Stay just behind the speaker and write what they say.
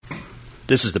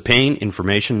This is the Pain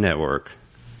Information Network.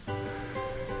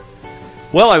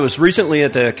 Well, I was recently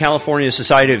at the California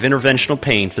Society of Interventional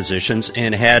Pain Physicians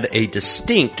and had a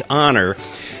distinct honor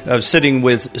of sitting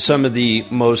with some of the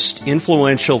most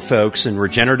influential folks in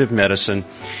regenerative medicine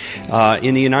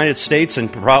in the United States and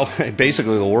probably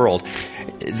basically the world.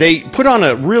 They put on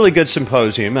a really good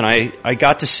symposium, and I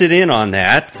got to sit in on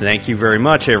that. Thank you very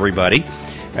much, everybody.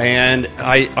 And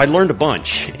I learned a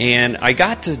bunch, and I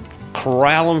got to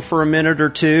corral them for a minute or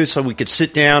two so we could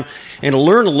sit down and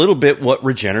learn a little bit what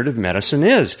regenerative medicine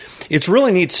is. It's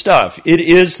really neat stuff. It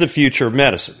is the future of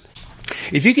medicine.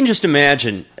 If you can just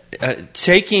imagine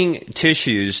taking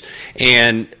tissues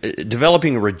and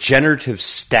developing a regenerative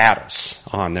status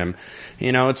on them,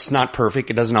 it's not perfect.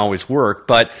 It doesn't always work,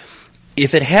 but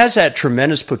if it has that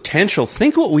tremendous potential,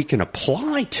 think what we can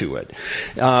apply to it.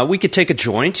 We could take a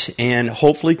joint and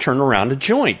hopefully turn around a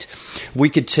joint. We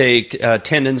could take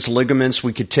tendons, ligaments.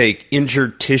 We could take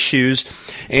injured tissues.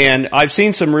 And I've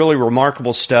seen some really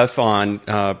remarkable stuff on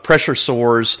pressure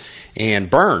sores and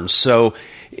burns. So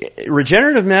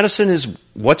regenerative medicine is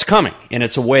what's coming, and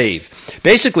it's a wave.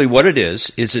 Basically what it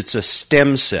is it's a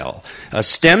stem cell. A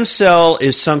stem cell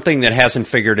is something that hasn't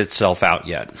figured itself out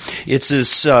yet. It's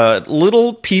this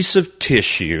little piece of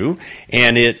tissue,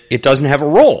 and it doesn't have a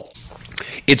role.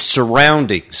 Its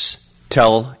surroundings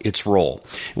tell its role.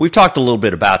 We've talked a little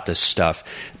bit about this stuff.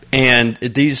 And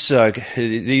these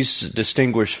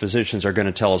distinguished physicians are going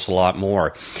to tell us a lot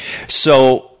more.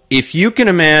 So if you can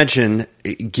imagine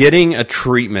getting a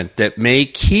treatment that may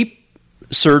keep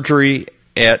surgery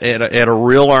at a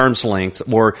real arm's length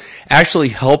or actually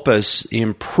help us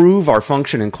improve our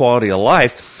function and quality of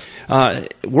life,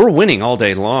 we're winning all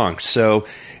day long. So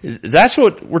that's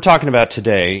what we're talking about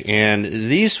today. And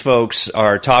these folks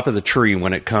are top of the tree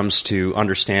when it comes to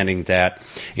understanding that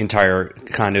entire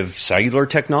kind of cellular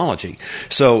technology.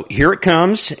 So here it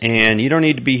comes, and you don't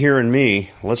need to be hearing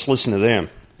me. Let's listen to them.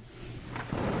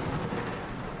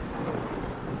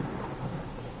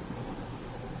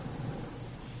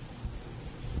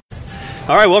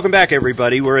 All right, welcome back,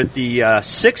 everybody. We're at the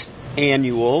 6th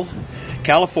Annual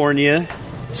California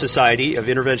Society of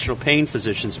Interventional Pain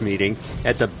Physicians meeting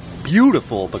at the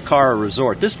beautiful Bacara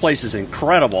Resort. This place is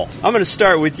incredible. I'm going to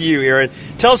start with you, Aaron.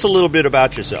 Tell us a little bit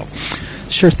about yourself.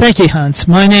 Sure. Thank you, Hans.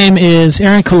 My name is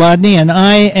Aaron Colodney, and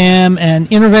I am an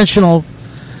interventional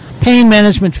pain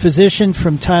management physician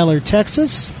from Tyler,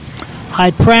 Texas.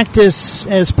 I practice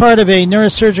as part of a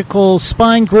neurosurgical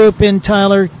spine group in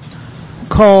Tyler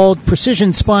called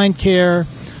Precision Spine Care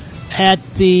at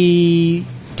the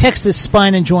Texas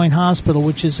Spine and Joint Hospital,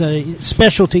 which is a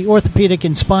specialty orthopedic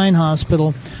and spine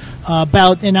hospital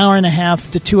about an hour and a half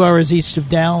to 2 hours east of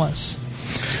Dallas.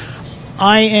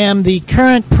 I am the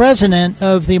current president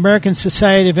of the American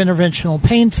Society of Interventional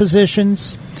Pain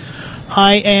Physicians.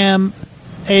 I am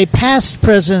a past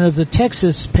president of the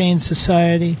Texas Pain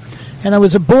Society, and I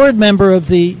was a board member of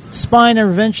the Spine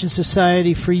Intervention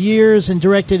Society for years and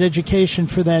directed education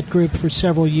for that group for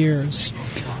several years.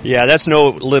 Yeah, that's no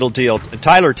little deal.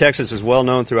 Tyler, Texas is well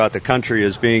known throughout the country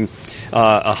as being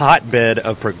a hotbed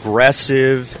of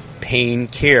progressive pain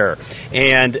care.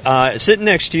 And sitting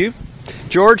next to you,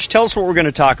 George, tell us what we're going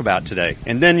to talk about today,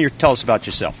 and then tell us about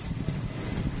yourself.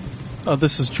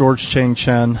 This is George Chang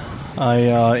Chien. I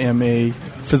am a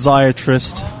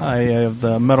physiatrist. I am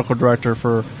the medical director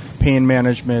for pain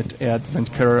management at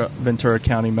Ventura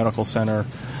County Medical Center.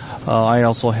 I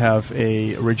also have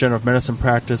a regenerative medicine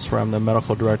practice where I'm the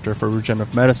medical director for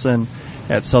regenerative medicine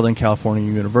at Southern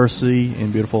California University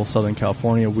in beautiful Southern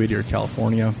California, Whittier,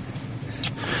 California.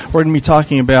 We're going to be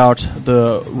talking about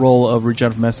the role of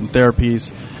regenerative medicine therapies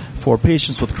for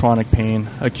patients with chronic pain,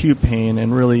 acute pain,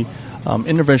 and really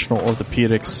interventional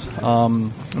orthopedics,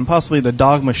 and possibly the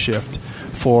dogma shift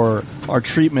for our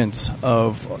treatments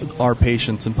of our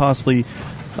patients, and possibly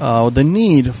the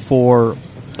need for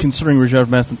considering regenerative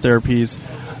medicine therapies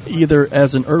either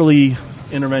as an early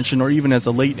intervention or even as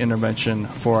a late intervention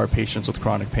for our patients with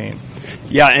chronic pain.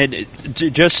 Yeah, and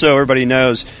just so everybody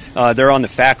knows, they're on the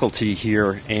faculty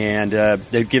here, and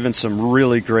they've given some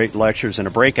really great lectures in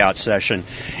a breakout session.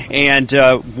 And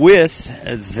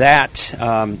with that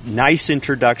nice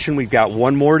introduction, we've got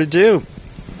one more to do.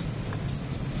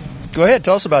 Go ahead,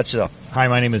 tell us about yourself. Hi,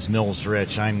 my name is Mills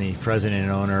Rich. I'm the president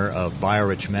and owner of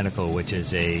Biorich Medical, which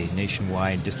is a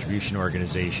nationwide distribution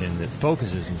organization that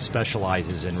focuses and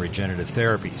specializes in regenerative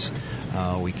therapies.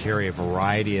 We carry a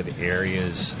variety of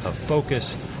areas of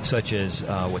focus, such as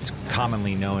what's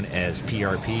commonly known as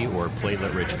PRP, or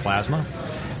platelet-rich plasma,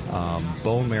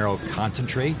 bone marrow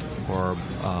concentrate, or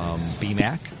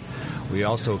BMAC. We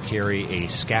also carry a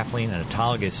scaffolding, an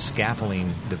autologous scaffolding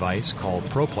device called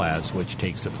ProPlas, which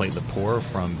takes the platelet pore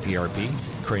from PRP,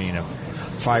 creating a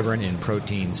fibrin and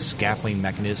protein scaffolding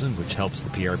mechanism, which helps the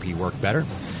PRP work better.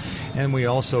 And we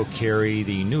also carry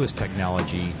the newest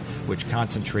technology, which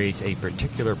concentrates a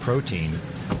particular protein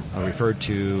referred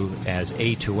to as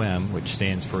A2M, which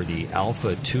stands for the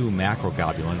alpha-2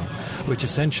 macroglobulin, which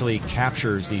essentially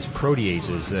captures these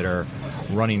proteases that are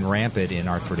running rampant in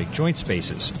arthritic joint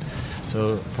spaces. So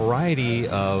a variety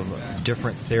of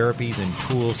different therapies and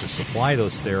tools to supply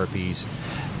those therapies,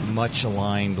 much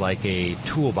aligned like a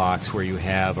toolbox where you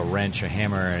have a wrench, a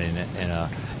hammer,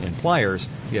 and pliers.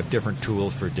 You have different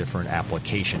tools for different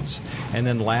applications. And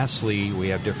then lastly, we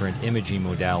have different imaging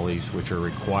modalities which are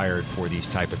required for these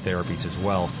type of therapies as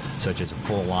well, such as a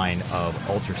full line of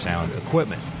ultrasound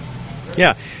equipment.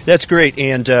 Yeah, that's great.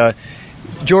 And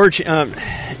George,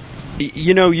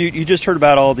 you just heard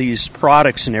about all these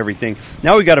products and everything.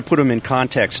 Now we've got to put them in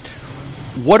context.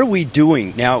 What are we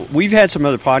doing? Now, we've had some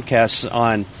other podcasts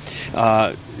on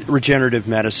regenerative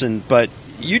medicine, but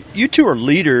you two are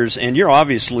leaders, and you're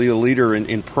obviously a leader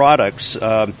in products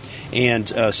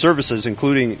and services,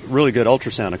 including really good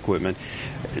ultrasound equipment,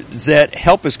 that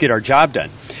help us get our job done.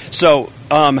 So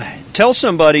tell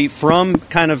somebody from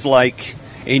kind of like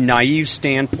a naive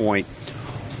standpoint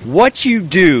what you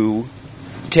do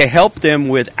to help them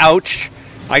with, ouch,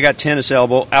 I got tennis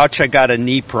elbow, ouch, I got a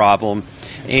knee problem.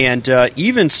 And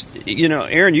even,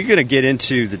 Aaron, you're going to get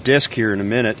into the disc here in a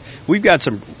minute. We've got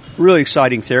some really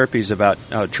exciting therapies about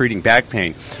treating back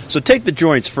pain. So take the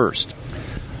joints first.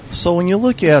 So when you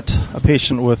look at a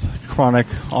patient with chronic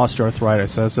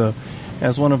osteoarthritis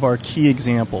as one of our key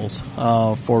examples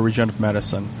for regenerative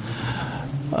medicine,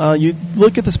 you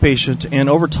look at this patient, and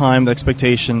over time the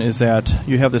expectation is that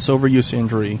you have this overuse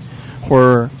injury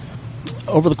where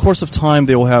over the course of time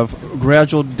they will have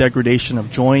gradual degradation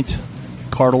of joint,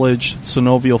 cartilage,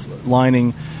 synovial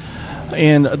lining.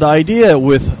 And the idea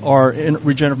with our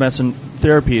regenerative medicine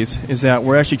therapies is that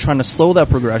we're actually trying to slow that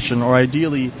progression, or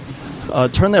ideally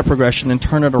turn that progression and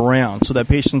turn it around, so that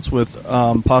patients with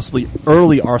possibly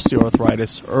early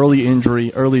osteoarthritis, early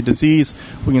injury, early disease,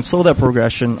 we can slow that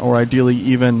progression, or ideally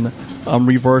even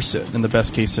reverse it in the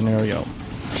best case scenario.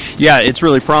 Yeah, it's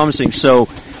really promising. So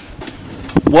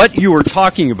what you were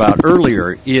talking about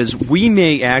earlier is we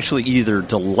may actually either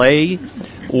delay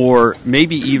or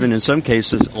maybe even in some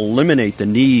cases eliminate the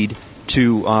need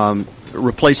to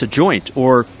replace a joint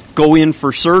or go in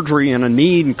for surgery on a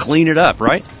knee and clean it up,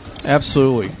 right?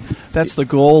 Absolutely. That's the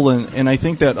goal, and I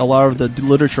think that a lot of the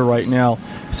literature right now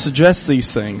suggests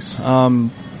these things.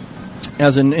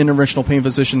 As an interventional pain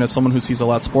physician, as someone who sees a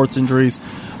lot of sports injuries,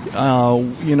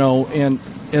 and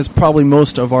as probably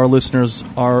most of our listeners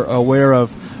are aware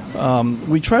of,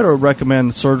 we try to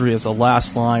recommend surgery as a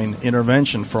last-line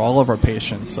intervention for all of our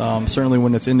patients. Certainly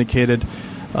when it's indicated,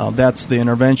 that's the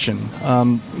intervention.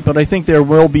 But I think there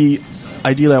will be,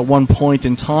 ideally at one point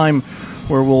in time,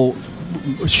 where we'll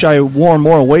shy more and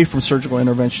more away from surgical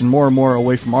intervention, more and more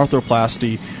away from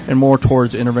arthroplasty, and more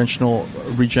towards interventional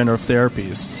regenerative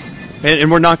therapies.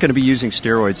 And we're not going to be using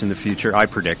steroids in the future, I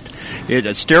predict.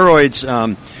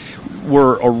 Steroids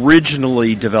were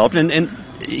originally developed, and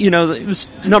it was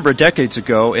a number of decades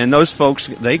ago, and those folks,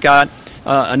 they got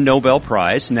a Nobel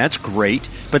Prize, and that's great,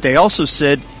 but they also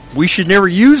said we should never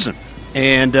use them.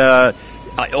 And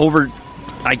over,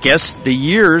 I guess, the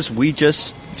years, we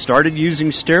just started using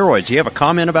steroids. Do you have a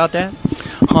comment about that?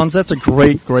 Hans, that's a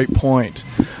great point.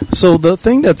 So the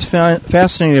thing that's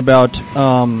fascinating about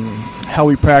how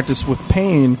we practice with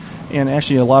pain, and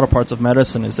actually a lot of parts of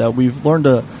medicine, is that we've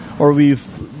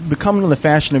become in the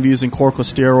fashion of using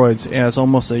corticosteroids as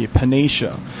almost a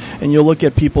panacea. And you'll look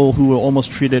at people who will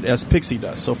almost treat it as pixie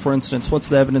dust. So for instance, what's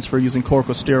the evidence for using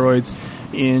corticosteroids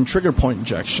in trigger point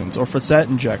injections or facet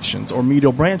injections or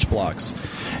medial branch blocks?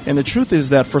 And the truth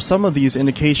is that for some of these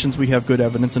indications we have good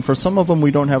evidence, and for some of them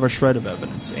we don't have a shred of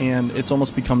evidence. And it's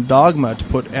almost become dogma to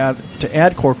add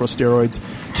corticosteroids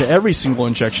to every single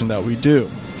injection that we do.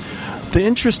 The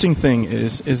interesting thing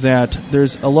is that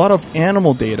there's a lot of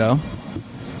animal data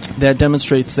that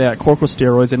demonstrates that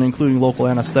corticosteroids, and including local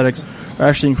anesthetics, are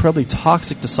actually incredibly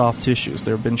toxic to soft tissues.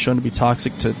 They've been shown to be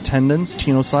toxic to tendons,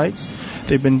 tenocytes.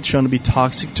 They've been shown to be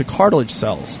toxic to cartilage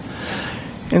cells.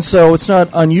 And so it's not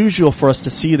unusual for us to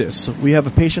see this. We have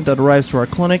a patient that arrives to our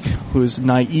clinic who is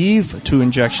naive to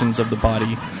injections of the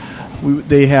body.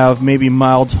 They have maybe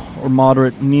mild or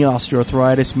moderate knee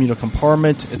osteoarthritis, medial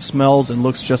compartment. It smells and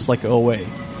looks just like OA.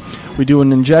 We do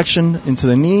an injection into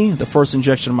the knee. The first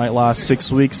injection might last 6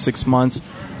 weeks, 6 months.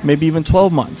 maybe even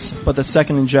 12 months. But the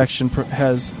second injection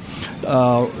has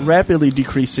rapidly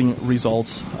decreasing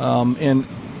results. And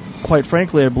quite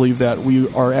frankly, I believe that we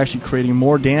are actually creating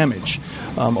more damage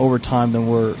over time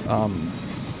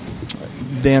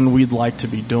than we'd like to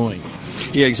be doing.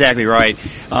 Yeah, exactly right.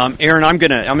 Aaron, I'm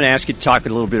gonna ask you to talk a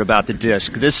little bit about the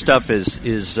disc. This stuff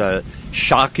is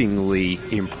shockingly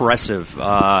impressive.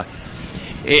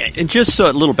 And just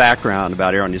a little background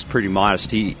about Aaron is pretty modest.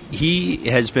 He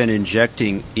has been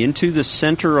injecting into the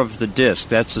center of the disc.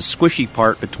 That's the squishy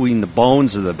part between the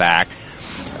bones of the back.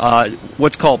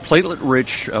 What's called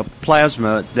platelet-rich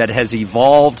plasma that has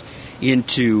evolved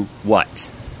into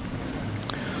what?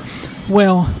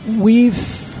 Well,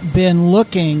 we've been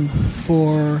looking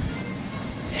for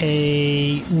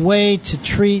a way to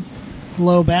treat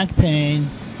low back pain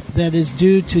that is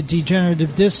due to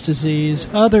degenerative disc disease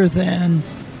other than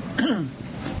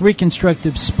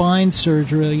reconstructive spine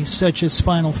surgery such as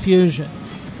spinal fusion.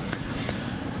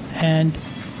 And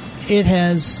it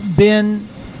has been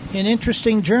an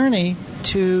interesting journey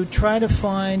to try to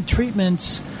find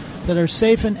treatments that are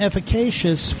safe and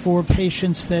efficacious for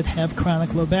patients that have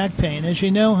chronic low back pain. As you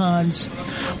know, Hans,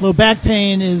 low back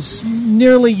pain is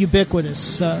nearly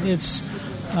ubiquitous. It's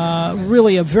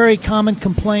really a very common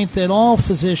complaint that all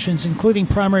physicians, including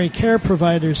primary care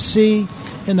providers, see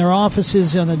in their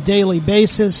offices on a daily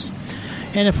basis.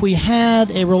 And if we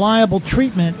had a reliable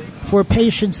treatment for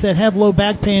patients that have low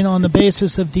back pain on the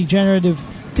basis of degenerative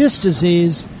disc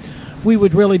disease, we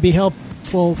would really be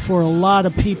helpful for a lot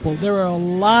of people. There are a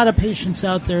lot of patients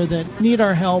out there that need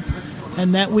our help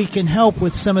and that we can help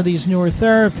with some of these newer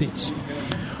therapies.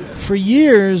 For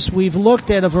years, we've looked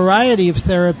at a variety of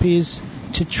therapies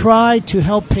to try to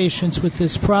help patients with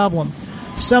this problem.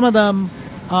 Some of them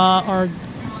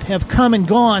have come and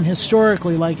gone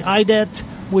historically, like IDET,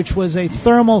 which was a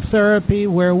thermal therapy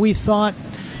where we thought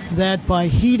that by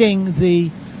heating the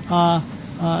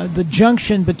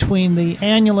junction between the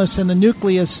annulus and the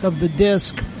nucleus of the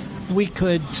disc, we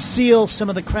could seal some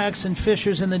of the cracks and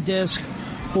fissures in the disc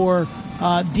or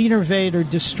denervate or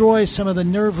destroy some of the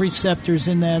nerve receptors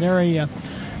in that area.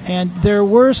 And there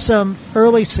were some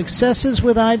early successes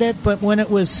with IDET, but when it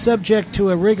was subject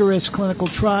to a rigorous clinical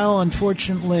trial,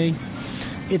 unfortunately,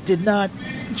 it did not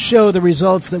show the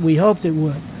results that we hoped it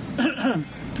would.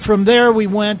 From there, we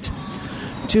went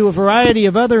to a variety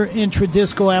of other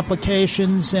intradiscal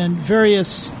applications and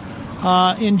various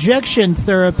injection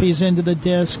therapies into the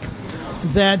disc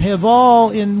that have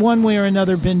all, in one way or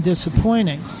another, been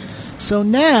disappointing. So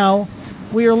now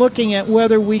we are looking at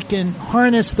whether we can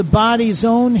harness the body's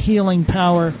own healing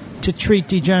power to treat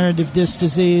degenerative disc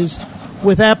disease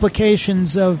with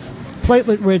applications of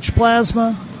platelet-rich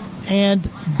plasma and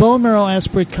bone marrow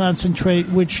aspirate concentrate,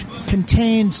 which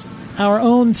contains our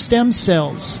own stem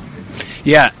cells.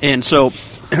 Yeah, and so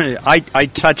I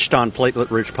touched on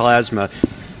platelet-rich plasma.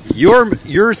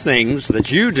 Your things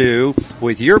that you do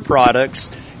with your products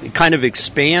kind of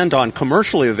expand on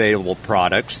commercially available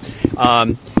products.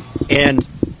 And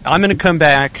I'm going to come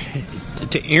back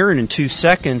to Aaron in 2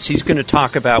 seconds. He's going to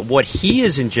talk about what he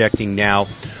is injecting now.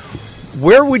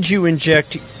 Where would you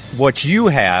inject what you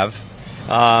have,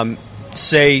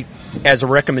 say, as a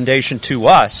recommendation to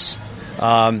us?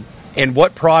 And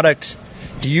what products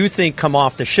do you think come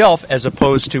off the shelf as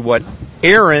opposed to what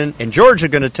Aaron and George are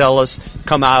going to tell us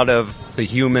come out of the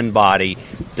human body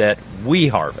that we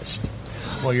harvest?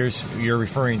 Well, you're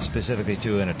referring specifically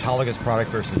to an autologous product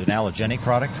versus an allogenic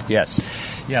product? Yes.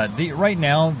 Yeah. Right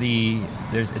now,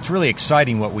 it's really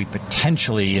exciting what we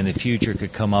potentially in the future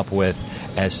could come up with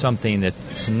as something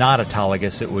that's not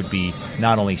autologous that would be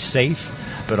not only safe,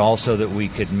 but also that we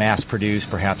could mass produce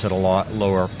perhaps at a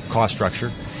lower cost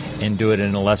structure and do it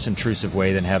in a less intrusive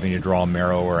way than having to draw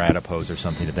marrow or adipose or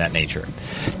something of that nature.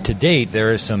 To date,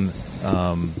 there is some,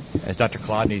 as Dr.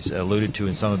 Colodney alluded to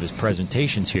in some of his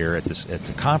presentations here at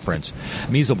the conference,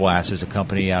 Mesoblast is a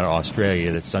company out of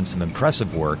Australia that's done some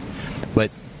impressive work,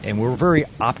 and we're very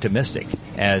optimistic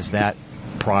as that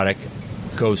product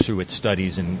goes through its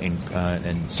studies and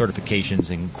certifications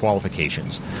and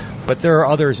qualifications. But there are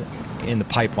others in the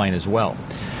pipeline as well.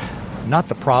 Not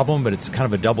the problem, but it's kind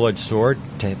of a double-edged sword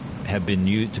to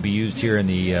be used here in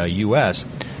the U.S.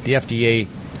 The FDA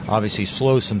obviously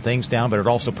slows some things down, but it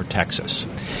also protects us.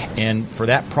 And for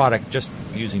that product, just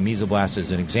using Mesoblast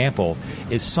as an example,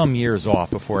 is some years off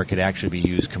before it could actually be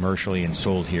used commercially and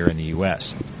sold here in the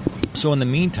U.S. So in the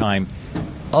meantime,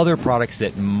 other products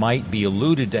that might be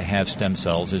alluded to have stem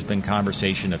cells, there's been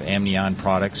conversation of amnion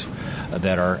products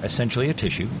that are essentially a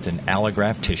tissue. It's an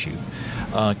allograft tissue.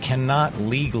 Cannot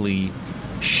legally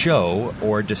show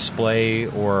or display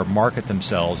or market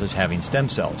themselves as having stem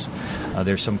cells.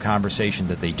 There's some conversation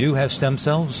that they do have stem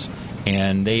cells,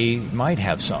 and they might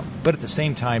have some. But at the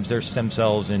same time, there's stem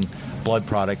cells in blood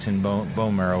products and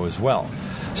bone marrow as well.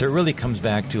 So it really comes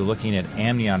back to looking at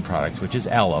amnion products, which is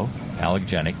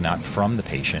allogenic, not from the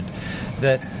patient,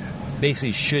 that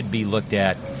basically should be looked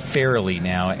at fairly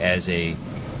now as a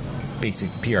basic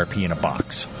PRP in a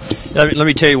box. Let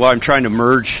me tell you why I'm trying to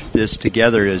merge this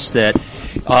together is that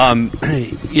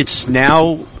it's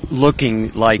now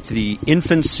looking like the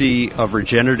infancy of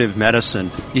regenerative medicine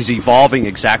is evolving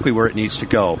exactly where it needs to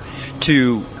go,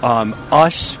 to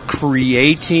us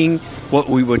creating what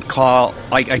we would call,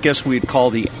 I guess we'd call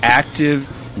the active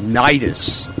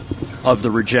nidus of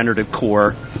the regenerative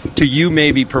core, to you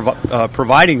maybe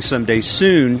providing someday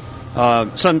soon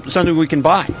something we can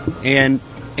buy. And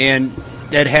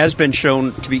that has been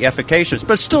shown to be efficacious,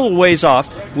 but still a ways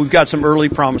off. We've got some early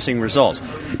promising results.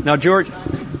 Now, George,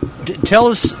 tell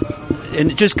us,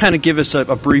 and just kind of give us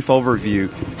a brief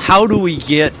overview, how do we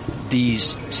get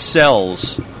these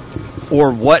cells,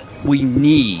 or what we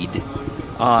need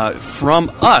from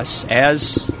us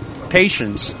as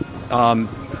patients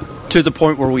to the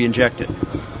point where we inject it?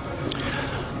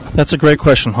 That's a great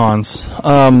question, Hans.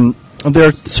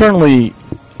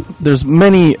 There's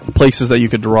many places that you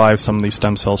could derive some of these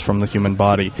stem cells from the human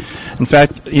body. In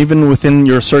fact, even within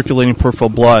your circulating peripheral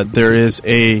blood, there is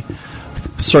a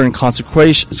certain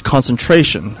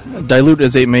concentration, dilute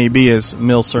as it may be, as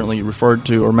Mills certainly referred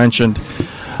to or mentioned,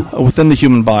 within the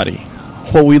human body.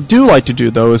 What we do like to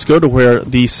do, though, is go to where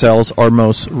these cells are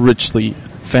most richly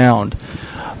found.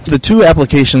 The two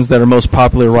applications that are most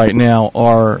popular right now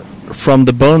are from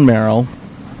the bone marrow,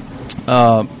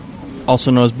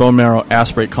 also known as bone marrow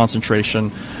aspirate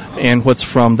concentration, and what's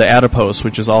from the adipose,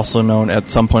 which is also known at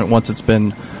some point, once it's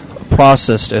been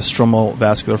processed, as stromal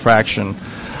vascular fraction.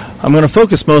 I'm going to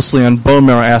focus mostly on bone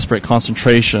marrow aspirate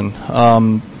concentration.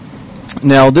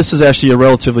 Now, this is actually a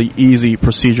relatively easy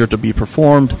procedure to be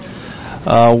performed.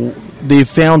 They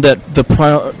found that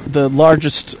the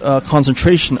largest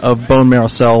concentration of bone marrow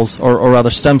cells, or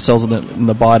rather stem cells in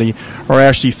the body, are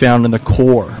actually found in the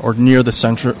core, or near the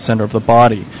center of the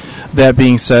body. That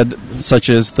being said, such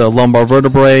as the lumbar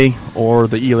vertebrae or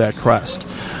the iliac crest.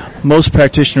 Most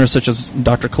practitioners, such as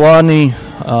Dr. Colodney,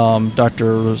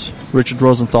 Dr. Richard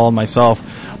Rosenthal, and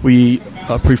myself, we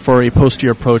prefer a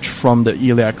posterior approach from the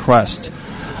iliac crest.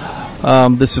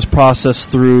 This is processed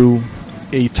through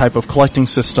a type of collecting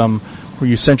system where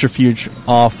you centrifuge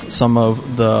off some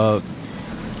of the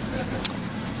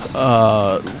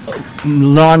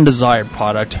non-desired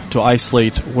product to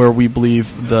isolate where we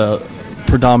believe the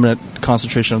predominant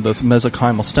concentration of the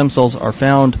mesenchymal stem cells are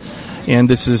found, and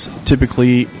this is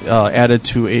typically added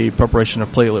to a preparation of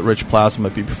platelet-rich plasma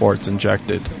before it's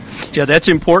injected. Yeah, that's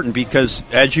important because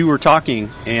as you were talking,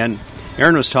 and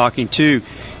Aaron was talking too,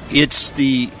 it's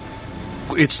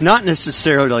not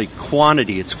necessarily like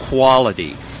quantity, it's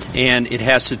quality. And it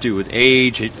has to do with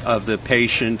age of the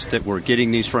patient that we're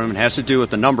getting these from. It has to do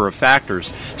with a number of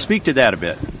factors. Speak to that a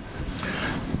bit.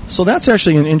 So that's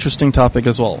actually an interesting topic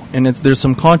as well, and there's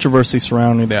some controversy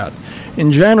surrounding that.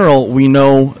 In general, we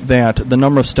know that the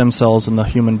number of stem cells in the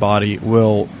human body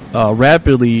will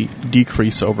rapidly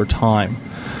decrease over time.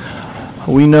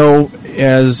 We know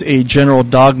as a general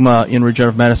dogma in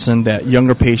regenerative medicine that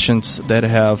younger patients that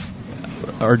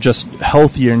are just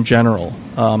healthier in general,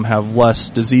 have less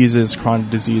diseases, chronic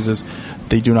diseases,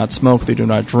 they do not smoke, they do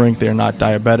not drink, they are not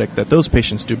diabetic, that those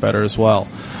patients do better as well.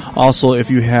 Also, if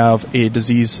you have a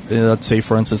disease, let's say,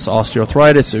 for instance,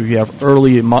 osteoarthritis, if you have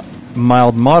early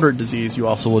mild, moderate disease, you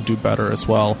also will do better as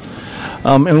well.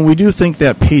 And we do think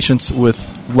that patients with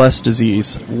less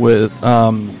disease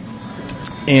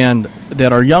and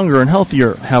that are younger and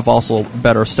healthier have also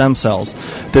better stem cells.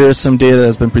 There is some data that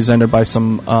has been presented by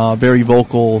some very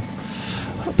vocal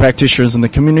practitioners in the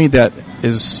community that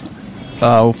is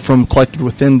from collected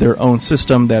within their own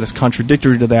system that is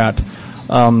contradictory to that.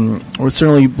 We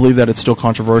certainly believe that it's still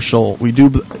controversial. We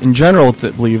do, in general,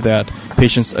 believe that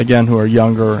patients, again, who are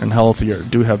younger and healthier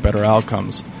do have better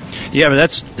outcomes. Yeah,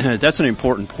 but that's an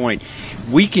important point.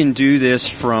 We can do this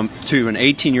to an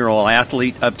 18-year-old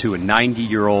athlete up to a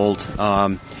 90-year-old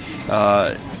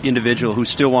individual who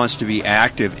still wants to be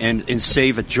active and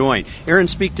save a joint. Aaron,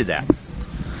 speak to that.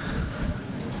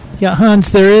 Yeah,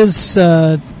 Hans, there is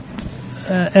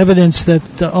evidence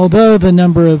that although the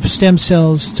number of stem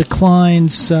cells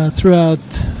declines throughout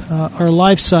our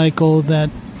life cycle, that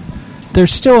there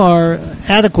still are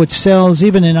adequate cells,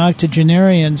 even in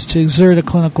octogenarians, to exert a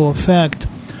clinical effect.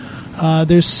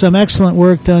 There's some excellent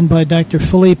work done by Dr.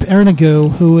 Philippe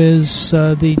Ernagot, who is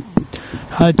the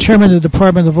chairman of the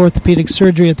Department of Orthopedic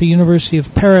Surgery at the University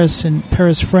of Paris in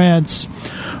Paris, France,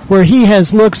 where he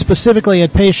has looked specifically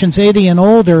at patients 80 and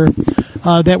older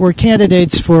that were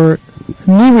candidates for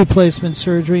knee replacement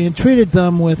surgery and treated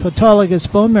them with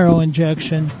autologous bone marrow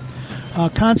injection,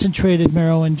 concentrated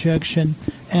marrow injection,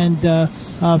 and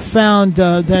found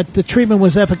that the treatment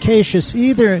was efficacious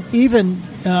even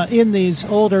in these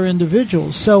older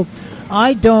individuals. So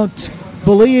I don't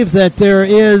believe that there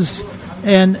is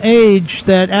an age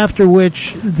that after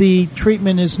which the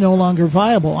treatment is no longer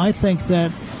viable. I think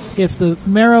that if the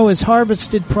marrow is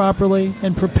harvested properly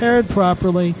and prepared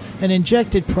properly and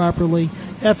injected properly,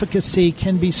 efficacy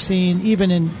can be seen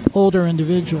even in older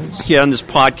individuals. Yeah, on this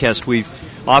podcast, we've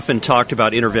often talked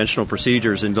about interventional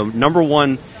procedures, and the number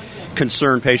one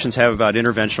concern patients have about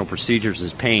interventional procedures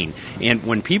is pain. And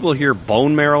when people hear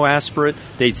bone marrow aspirate,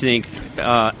 they think,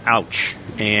 ouch.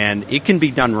 And it can be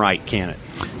done right, can it?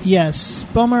 Yes.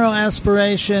 Bone marrow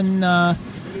aspiration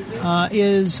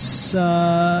is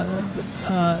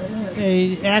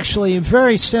actually a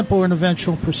very simple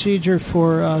interventional procedure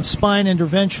for spine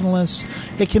interventionalists.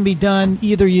 It can be done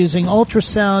either using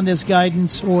ultrasound as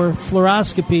guidance or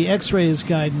fluoroscopy, X-ray as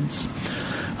guidance.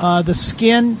 The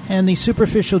skin and the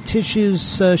superficial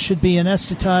tissues should be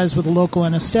anesthetized with a local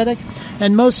anesthetic.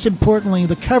 And most importantly,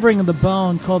 the covering of the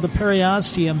bone, called the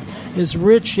periosteum, is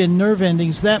rich in nerve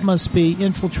endings. That must be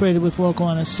infiltrated with local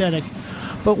anesthetic.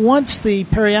 But once the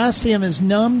periosteum is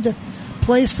numbed,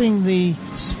 placing the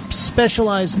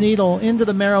specialized needle into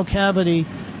the marrow cavity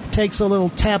takes a little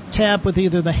tap-tap with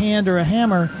either the hand or a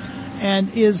hammer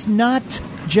and is not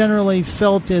generally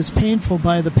felt as painful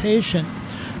by the patient.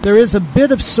 There is a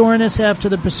bit of soreness after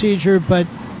the procedure, but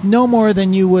no more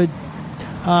than you would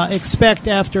expect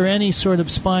after any sort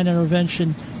of spine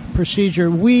intervention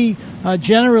procedure. We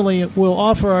generally will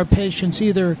offer our patients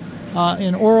either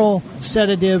an oral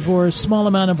sedative or a small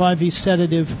amount of IV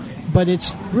sedative, but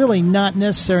it's really not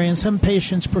necessary, and some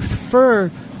patients prefer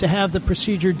to have the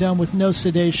procedure done with no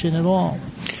sedation at all.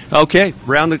 Okay,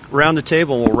 round the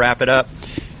table, we'll wrap it up.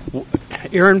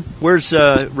 Aaron, where's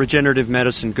regenerative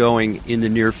medicine going in the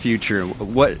near future?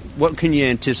 What can you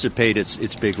anticipate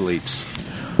its big leaps?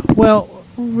 Well,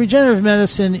 regenerative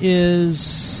medicine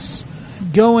is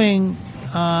going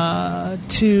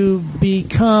to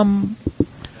become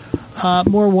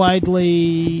more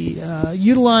widely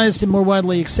utilized and more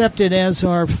widely accepted as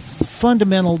our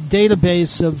fundamental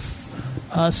database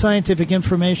of scientific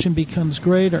information becomes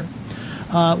greater.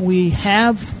 We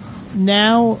have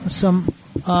now some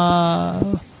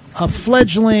a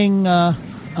fledgling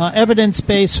evidence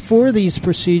base for these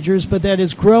procedures, but that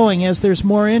is growing as there's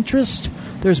more interest.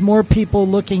 There's more people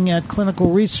looking at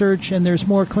clinical research, and there's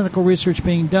more clinical research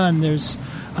being done. There's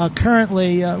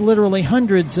currently literally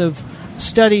hundreds of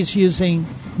studies using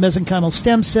mesenchymal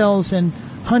stem cells and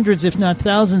hundreds, if not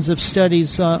thousands, of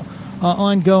studies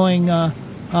ongoing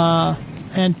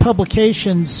and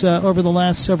publications over the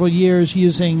last several years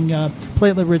using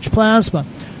platelet-rich plasma.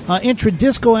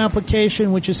 Intradiscal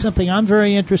application, which is something I'm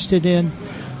very interested in,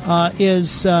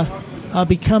 is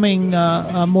becoming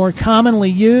more commonly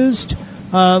used.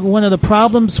 One of the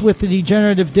problems with the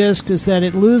degenerative disc is that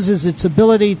it loses its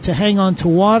ability to hang on to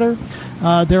water.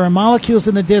 There are molecules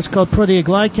in the disc called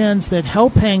proteoglycans that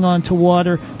help hang on to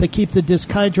water, that keep the disc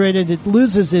hydrated. It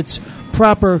loses its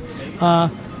proper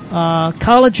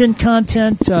collagen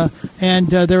content, and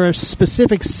there are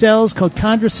specific cells called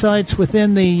chondrocytes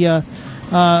within the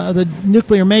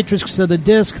nuclear matrix of the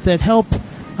disc that help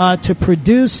to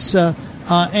produce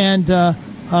and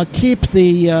keep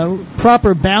the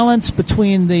proper balance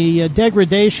between the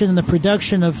degradation and the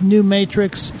production of new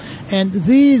matrix. And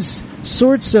these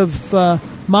sorts of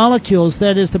molecules,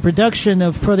 that is the production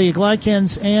of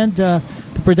proteoglycans and the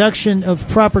production of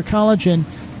proper collagen,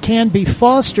 can be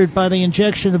fostered by the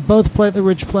injection of both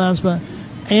platelet-rich plasma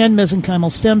and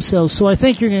mesenchymal stem cells. So I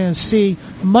think you're going to see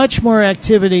much more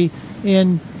activity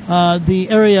in the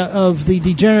area of the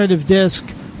degenerative disc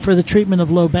for the treatment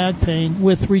of low back pain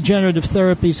with regenerative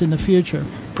therapies in the future.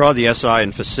 Probably the SI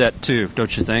and facet too,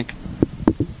 don't you think?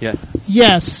 Yeah.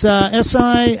 Yes,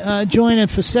 SI joint and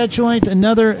facet joint,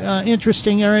 another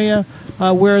interesting area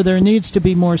where there needs to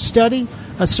be more study.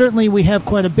 Certainly we have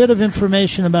quite a bit of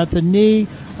information about the knee.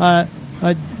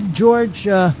 George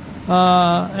and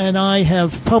I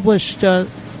have published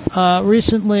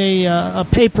recently a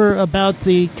paper about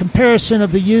the comparison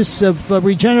of the use of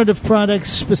regenerative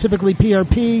products, specifically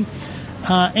PRP,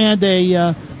 and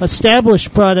a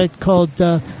established product called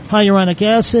hyaluronic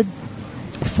acid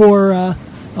for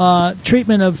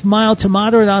treatment of mild to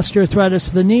moderate osteoarthritis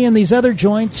of the knee. And these other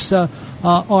joints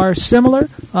are similar.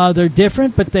 They're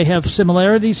different, but they have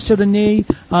similarities to the knee,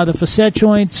 the facet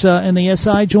joints, and the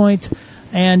SI joint.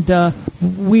 And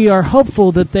we are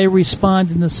hopeful that they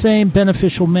respond in the same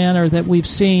beneficial manner that we've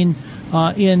seen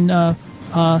in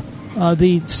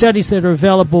the studies that are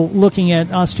available looking at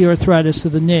osteoarthritis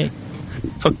of the knee.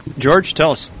 George,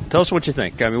 tell us what you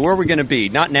think. I mean, where are we going to be?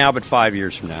 Not now, but 5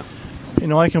 years from now.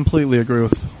 I completely agree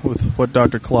with what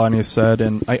Dr. Colodney said,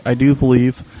 and I do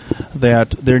believe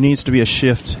that there needs to be a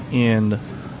shift in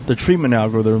the treatment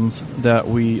algorithms that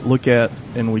we look at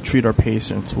and we treat our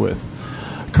patients with.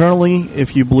 Currently,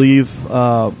 if you believe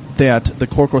that the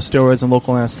corticosteroids and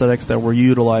local anesthetics that we're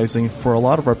utilizing for a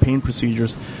lot of our pain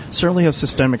procedures certainly have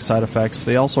systemic side effects,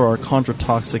 they also are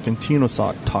chondrotoxic and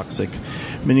tenotoxic,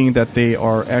 meaning that they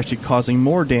are actually causing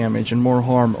more damage and more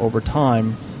harm over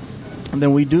time,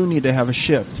 then we do need to have a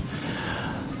shift.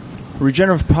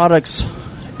 Regenerative products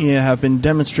have been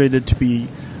demonstrated to be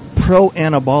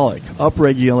pro-anabolic,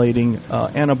 upregulating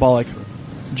anabolic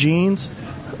genes,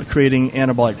 creating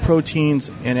anabolic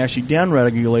proteins, and actually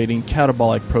downregulating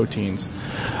catabolic proteins.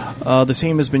 The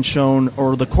same has been shown,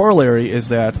 or the corollary is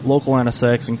that local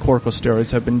anesthetics and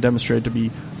corticosteroids have been demonstrated to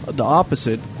be the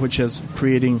opposite, which is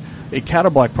creating a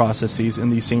catabolic processes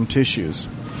in these same tissues.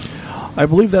 I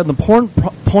believe that the important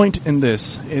point in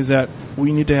this is that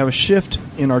we need to have a shift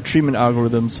in our treatment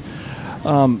algorithms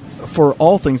for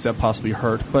all things that possibly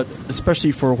hurt, but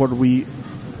especially for what we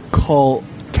call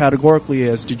categorically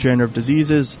as degenerative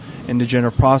diseases and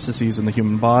degenerative processes in the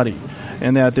human body,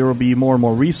 and that there will be more and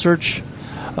more research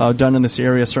done in this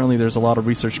area. Certainly there's a lot of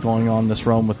research going on in this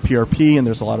realm with PRP, and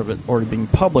there's a lot of it already being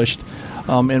published,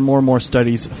 and more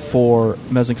studies for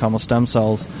mesenchymal stem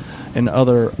cells and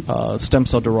other stem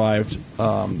cell-derived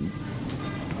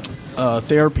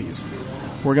therapies.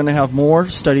 We're going to have more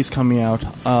studies coming out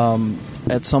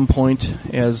at some point,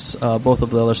 as both of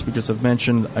the other speakers have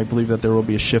mentioned. I believe that there will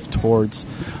be a shift towards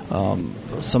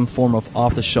some form of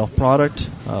off-the-shelf product.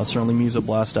 Certainly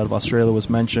Mesoblast out of Australia was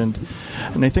mentioned.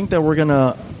 And I think that we're going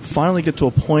to finally get to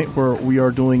a point where we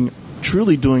are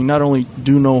truly doing not only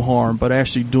do no harm, but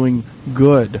actually doing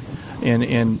good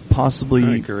and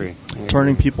possibly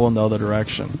turning people in the other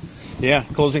direction. Yeah,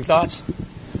 closing thoughts?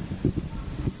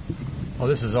 Well,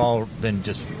 this has all been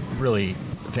just really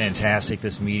fantastic.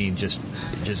 This meeting just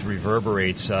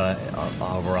reverberates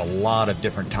over a lot of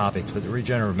different topics, but the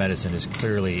regenerative medicine is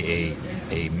clearly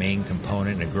a main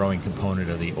component and a growing component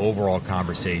of the overall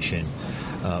conversation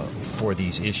for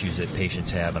these issues that patients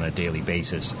have on a daily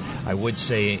basis. I would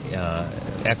say,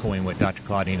 echoing what Dr.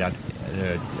 Colodney and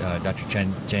Dr.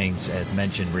 Chang has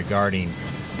mentioned regarding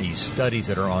these studies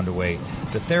that are underway,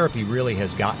 the therapy really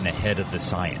has gotten ahead of the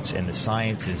science, and the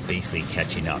science is basically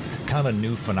catching up. Kind of a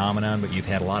new phenomenon, but you've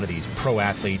had a lot of these pro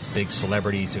athletes, big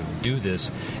celebrities who do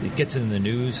this. It gets in the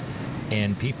news,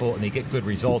 and they get good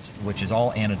results, which is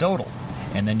all anecdotal.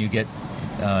 And then you get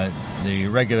the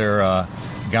regular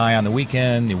guy on the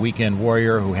weekend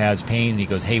warrior who has pain, and he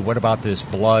goes, hey, what about this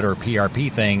blood or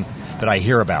PRP thing that I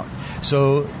hear about?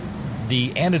 So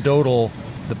the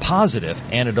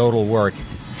positive anecdotal work,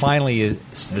 finally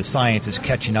the science is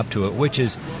catching up to it, which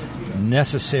is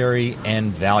necessary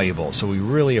and valuable. So we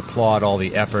really applaud all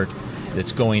the effort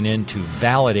that's going into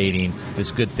validating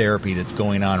this good therapy that's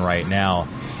going on right now.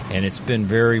 And it's been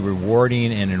very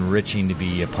rewarding and enriching to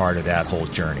be a part of that whole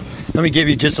journey. Let me give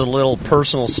you just a little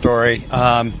personal story.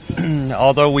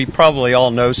 Although we probably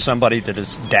all know somebody that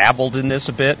has dabbled in this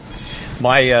a bit,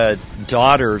 my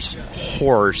daughter's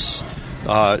horse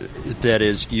that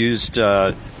is used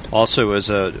also as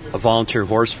a volunteer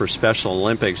horse for Special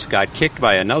Olympics got kicked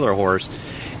by another horse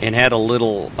and had a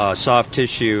little soft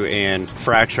tissue and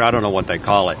fracture. I don't know what they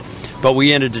call it. But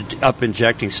we ended up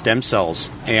injecting stem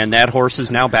cells, and that horse is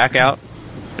now back out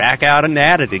and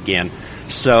at it again.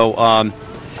 So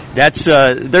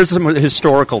there's some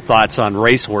historical thoughts on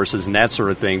race horses and that sort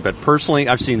of thing. But personally,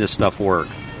 I've seen this stuff work.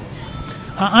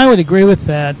 I would agree with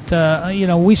that.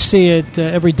 We see it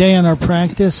every day in our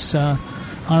practice. On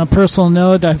a personal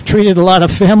note, I've treated a lot of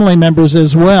family members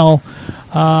as well,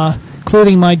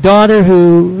 including my daughter,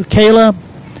 Kayla,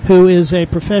 who is a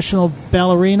professional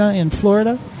ballerina in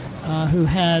Florida, who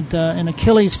had an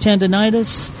Achilles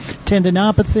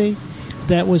tendinopathy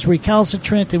that was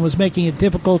recalcitrant and was making it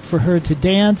difficult for her to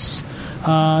dance.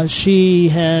 She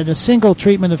had a single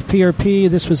treatment of PRP.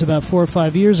 This was about 4 or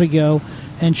 5 years ago,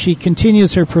 and she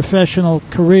continues her professional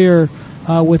career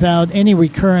without any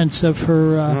recurrence of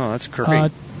her that's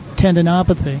great.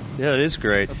 Tendinopathy. Yeah, it is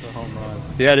great. That's a home run.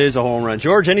 Yeah, it is a home run.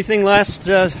 George, anything last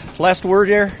word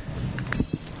here?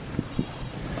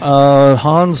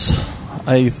 Hans,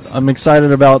 I'm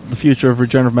excited about the future of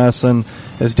regenerative medicine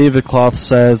as David Cloth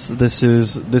says, this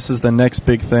is the next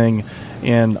big thing,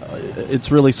 and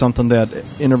it's really something that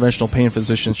interventional pain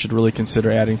physicians should really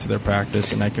consider adding to their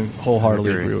practice, and I can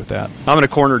wholeheartedly agree with that. I'm going to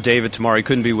corner David tomorrow. He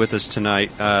couldn't be with us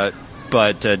tonight,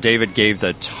 but David gave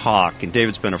the talk, and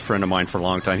David's been a friend of mine for a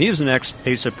long time. He was an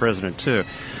ex-ASIP president, too.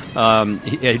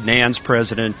 NAN's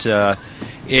president,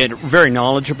 and very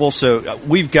knowledgeable. So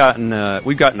we've gotten a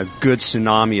good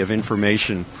tsunami of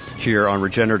information here on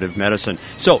regenerative medicine.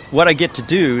 So what I get to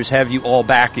do is have you all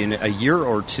back in a year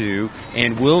or two,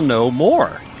 and we'll know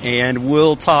more, and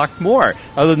we'll talk more.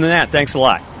 Other than that, thanks a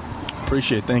lot.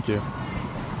 Appreciate it. Thank you.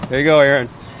 There you go, Aaron.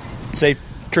 Safe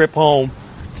trip home.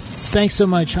 Thanks so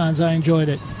much, Hans. I enjoyed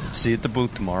it. See you at the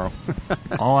booth tomorrow.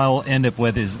 All I'll end up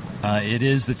with is it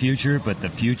is the future, but the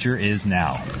future is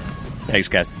now. Thanks,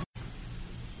 guys.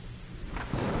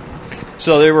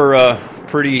 So they were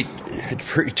pretty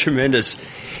tremendous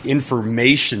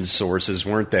information sources,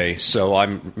 weren't they? So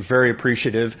I'm very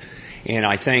appreciative, and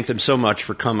I thank them so much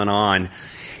for coming on.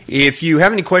 If you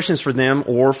have any questions for them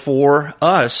or for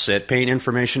us at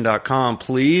paininformation.com,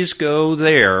 please go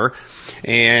there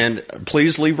and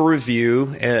please leave a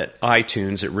review at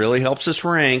iTunes. It really helps us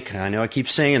rank. I know I keep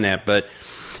saying that, but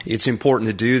it's important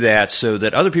to do that so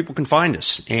that other people can find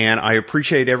us. And I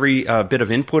appreciate every bit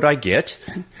of input I get.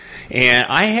 And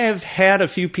I have had a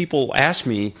few people ask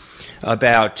me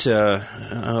about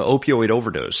opioid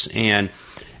overdose. And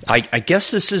I guess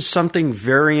this is something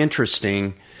very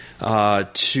interesting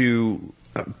to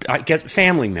I guess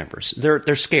family members.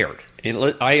 They're scared.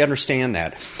 I understand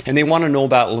that. And they want to know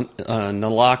about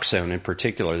naloxone in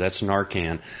particular. That's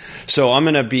Narcan. So I'm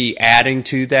going to be adding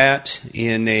to that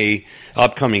in a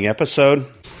upcoming episode.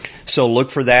 So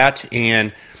look for that.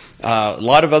 And a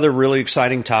lot of other really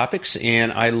exciting topics.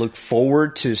 And I look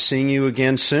forward to seeing you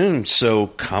again soon. So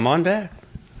come on back.